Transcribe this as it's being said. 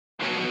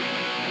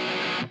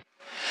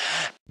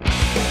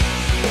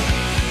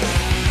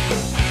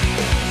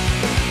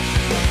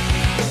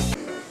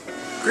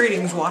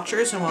Greetings,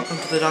 watchers, and welcome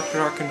to the Dr.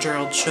 Dark and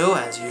Gerald show,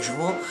 as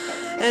usual.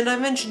 And I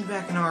mentioned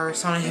back in our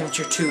Sonic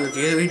Adventure 2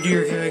 review that we'd be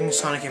reviewing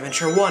Sonic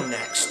Adventure 1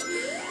 next.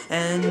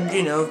 And,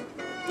 you know,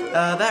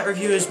 that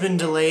review has been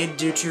delayed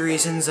due to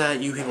reasons that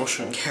you people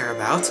shouldn't care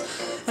about.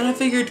 And I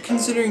figured,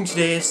 considering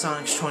today is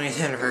Sonic's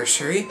 20th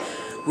anniversary,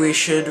 we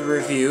should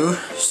review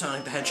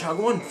Sonic the Hedgehog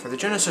 1 for the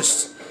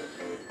Genesis.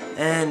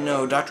 And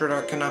no, Dr.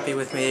 Dark cannot be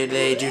with me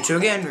today due to,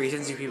 again,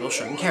 reasons you people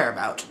shouldn't care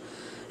about.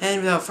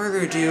 And without further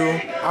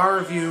ado, our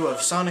review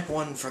of Sonic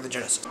 1 for the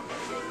Genesis.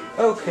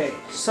 Okay,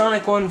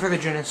 Sonic 1 for the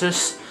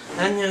Genesis,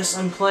 and yes,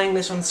 I'm playing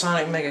this on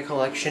Sonic Mega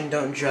Collection,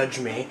 don't judge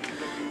me.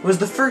 It was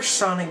the first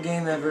Sonic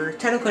game ever,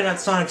 technically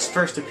not Sonic's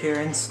first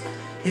appearance.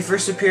 He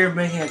first appeared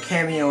making a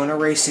cameo in a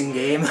racing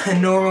game,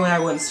 and normally I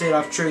wouldn't say it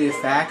off trivia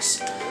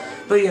facts,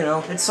 but you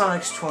know, it's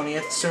Sonic's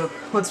 20th, so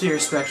let's be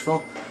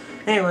respectful.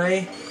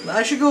 Anyway,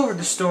 I should go over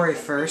the story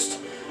first.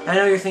 I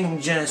know you're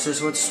thinking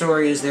Genesis, what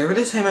story is there, but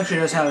this game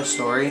actually does have a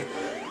story.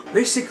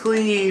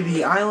 Basically,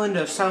 the island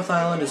of South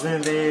Island has been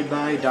invaded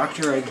by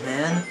Dr.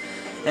 Eggman,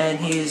 and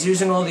he's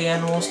using all the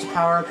animals to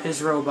power up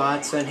his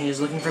robots, and he's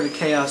looking for the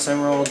Chaos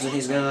Emeralds, and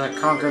he's gonna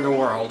conquer the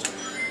world.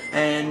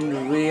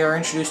 And we are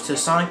introduced to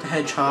Sonic the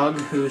Hedgehog,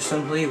 who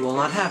simply will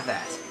not have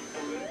that.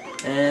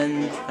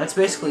 And that's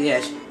basically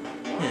it.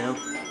 You know,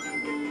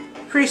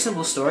 pretty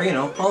simple story, you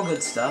know, all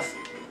good stuff.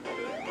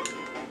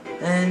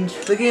 And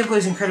the gameplay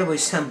is incredibly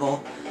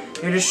simple.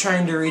 You're just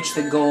trying to reach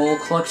the goal,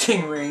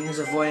 collecting rings,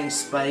 avoiding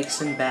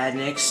spikes and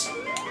badniks.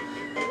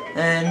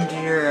 And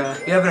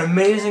you have an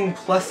amazing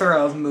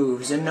plethora of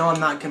moves, and no, I'm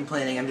not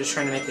complaining, I'm just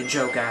trying to make a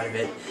joke out of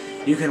it.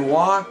 You can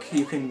walk,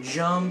 you can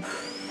jump,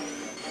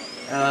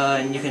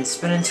 and you can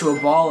spin into a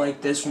ball like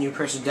this when you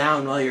press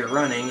down while you're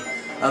running,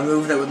 a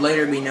move that would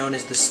later be known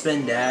as the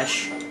spin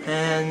dash,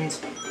 and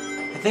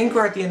I think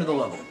we're at the end of the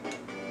level.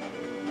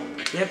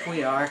 Yep,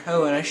 we are.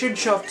 Oh, and I should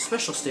show off the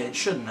special stage,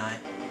 shouldn't I?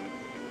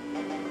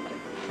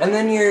 And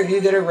then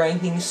you get a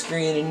ranking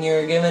screen, and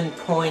you're given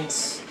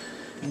points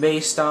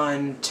based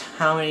on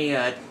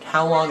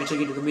how long it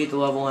took you to beat the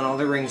level and all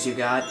the rings you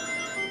got.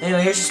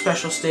 Anyway, here's a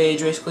special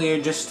stage. Basically,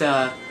 you're just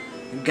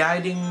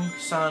guiding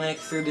Sonic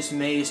through this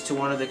maze to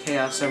one of the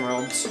Chaos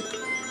Emeralds.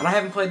 And I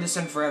haven't played this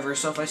in forever,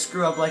 so if I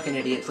screw up like an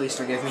idiot, please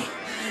forgive me.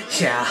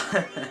 Yeah.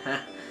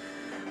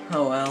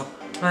 Oh well.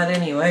 But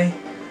anyway,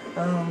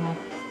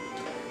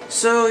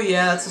 so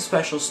yeah, that's a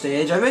special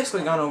stage. I've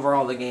basically gone over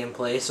all the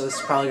gameplay, so this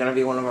is probably gonna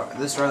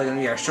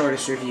be our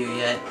shortest review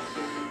yet.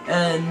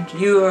 And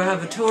you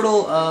have a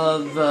total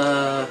of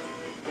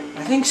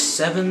I think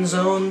 7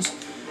 zones.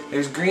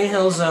 There's Green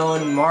Hill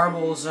Zone,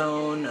 Marble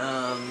Zone,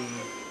 I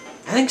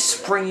think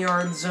Spring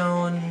Yard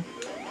Zone,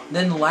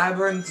 then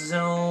Labyrinth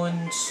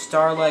Zone,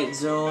 Starlight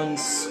Zone,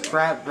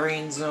 Scrap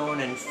Brain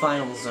Zone, and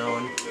Final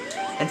Zone.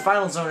 And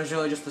Final Zone is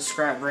really just the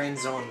Scrap Brain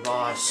Zone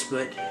boss,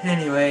 but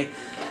anyway,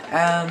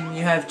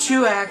 you have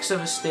 2 acts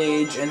of a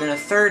stage, and then a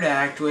 3rd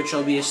act, which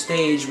will be a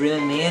stage, but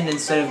in the end,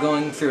 instead of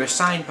going through a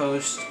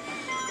signpost,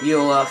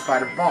 you'll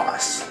fight a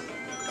boss.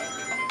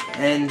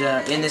 And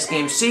in this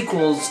game's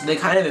sequels, they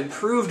kind of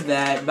improved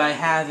that by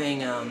having,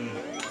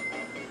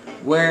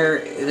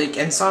 like,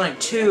 in Sonic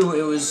 2,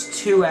 it was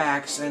 2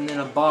 acts and then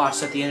a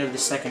boss at the end of the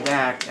 2nd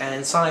act, and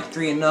in Sonic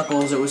 3 and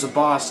Knuckles, it was a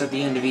boss at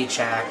the end of each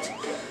act,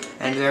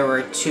 and there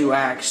were 2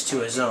 acts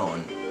to a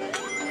zone.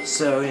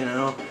 So, you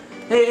know,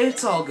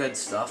 it's all good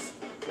stuff.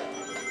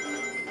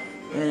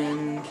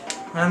 And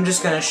I'm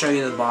just gonna show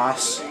you the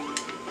boss.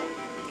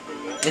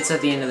 It's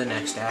at the end of the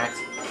next act.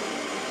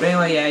 But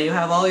anyway, yeah, you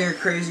have all your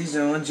crazy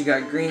zones. You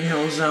got Green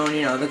Hill Zone,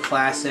 you know, the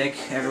classic.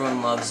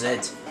 Everyone loves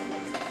it.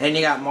 Then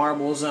you got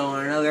Marble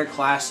Zone, another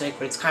classic,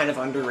 but it's kind of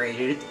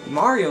underrated.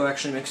 Mario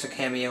actually makes a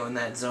cameo in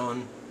that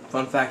zone.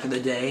 Fun fact of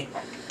the day.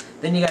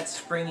 Then you got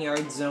Spring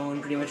Yard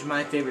Zone, pretty much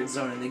my favorite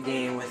zone in the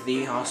game with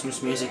the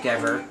awesomest music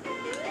ever.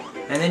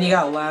 And then you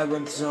got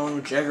Labyrinth Zone,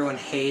 which everyone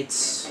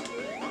hates.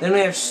 Then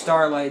we have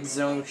Starlight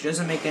Zone, which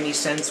doesn't make any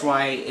sense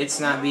why it's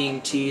not being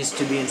teased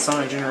to be in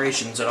Sonic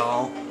Generations at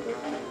all.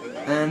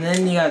 And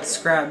then you got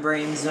Scrap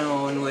Brain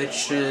Zone,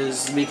 which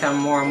has become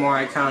more and more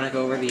iconic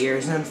over the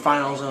years. And then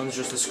Final Zone is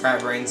just the Scrap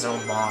Brain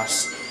Zone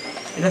boss.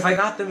 And if I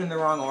got them in the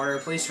wrong order,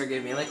 please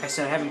forgive me. Like I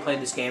said, I haven't played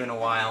this game in a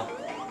while.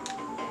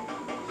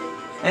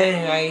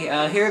 Anyway,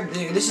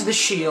 this is the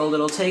shield.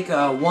 It'll take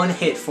 1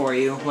 hit for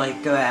you,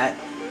 like that.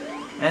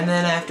 And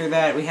then after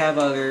that, we have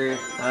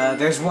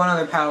there's one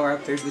other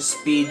power-up. There's the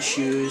Speed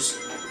Shoes,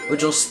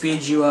 which will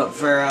speed you up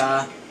for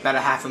about a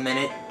half a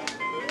minute.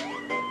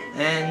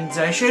 And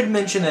I should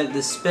mention that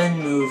the spin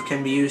move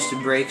can be used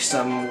to break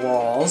some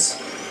walls,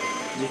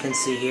 as you can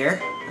see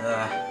here.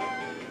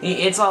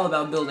 It's all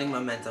about building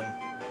momentum.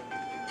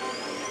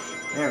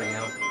 There we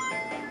go.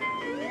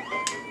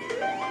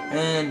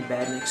 And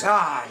badniks.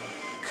 Ah,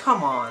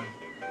 come on.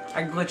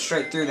 I glitched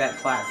right through that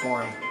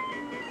platform.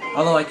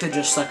 Although I could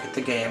just suck at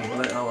the game,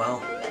 but oh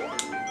well.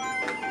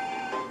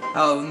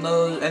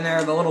 Oh, and there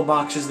are the little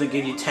boxes that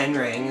give you 10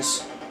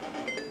 rings.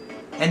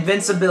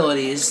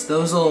 Invincibilities,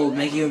 those will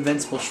make you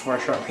invincible for a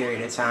short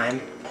period of time.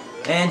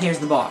 And here's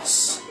the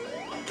boss.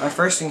 my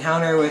first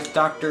encounter with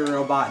Dr.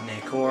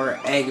 Robotnik, or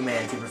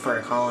Eggman if you prefer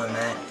to call him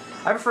that.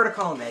 I prefer to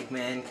call him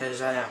Eggman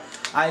because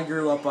I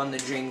grew up on the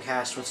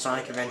Dreamcast with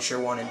Sonic Adventure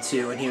 1 and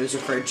 2, and he was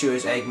referred to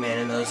as Eggman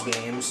in those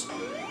games.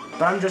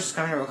 But I'm just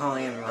comfortable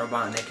calling him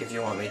Robotnik if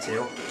you want me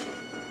to.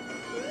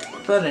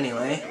 But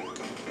anyway,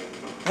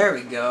 there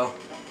we go.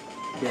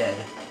 Dead.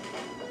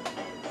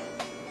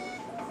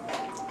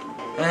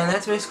 And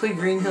that's basically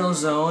Green Hill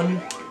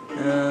Zone.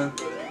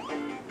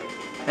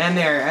 And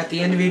there, at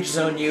the end of each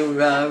zone, you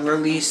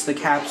release the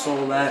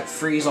capsule that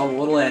frees all the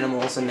little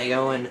animals, and they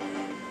go and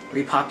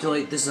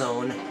repopulate the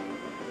zone.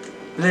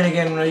 But then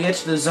again, when we get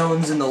to the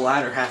zones in the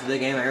latter half of the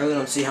game, I really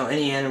don't see how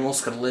any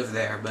animals could live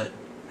there, but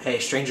hey,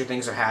 stranger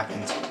things have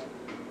happened.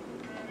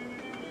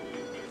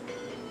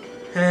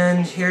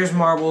 And here's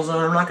Marble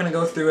Zone. I'm not going to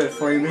go through it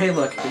for you, but hey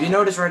look, if you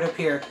notice right up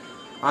here,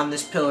 on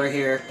this pillar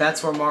here,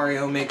 that's where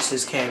Mario makes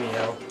his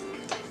cameo.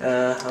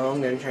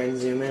 I'm going to try and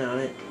zoom in on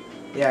it.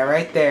 Yeah,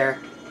 right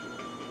there.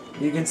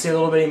 You can see a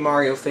little bitty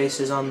Mario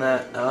faces on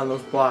that, on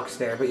those blocks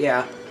there, but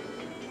yeah.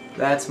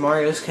 That's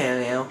Mario's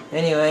cameo.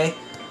 Anyway,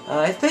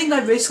 I think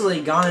I've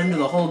basically gone into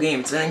the whole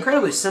game. It's an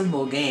incredibly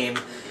simple game,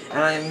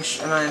 and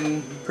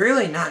I'm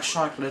really not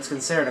shocked that it's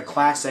considered a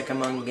classic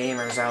among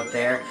gamers out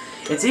there.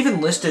 It's even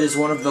listed as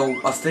one of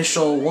the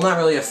official, well, not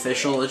really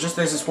official, it's just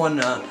there's this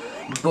one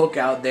book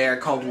out there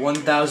called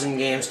 1000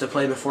 Games to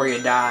Play Before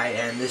You Die,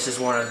 and this is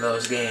one of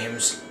those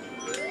games.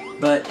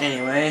 But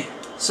anyway,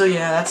 so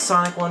yeah, that's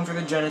Sonic 1 for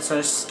the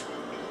Genesis.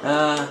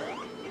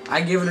 I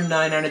give it a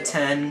 9 out of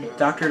 10.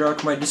 Dr.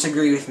 Dark might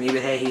disagree with me,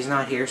 but hey, he's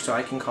not here, so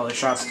I can call the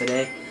shots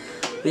today.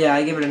 But yeah,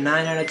 I give it a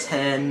 9 out of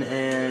 10,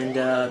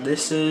 and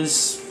this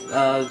is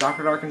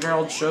Dr. Dark and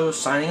Gerald Show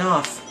signing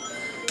off.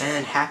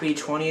 And happy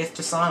 20th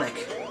to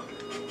Sonic.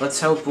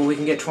 Let's hope we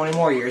can get 20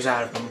 more years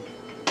out of him.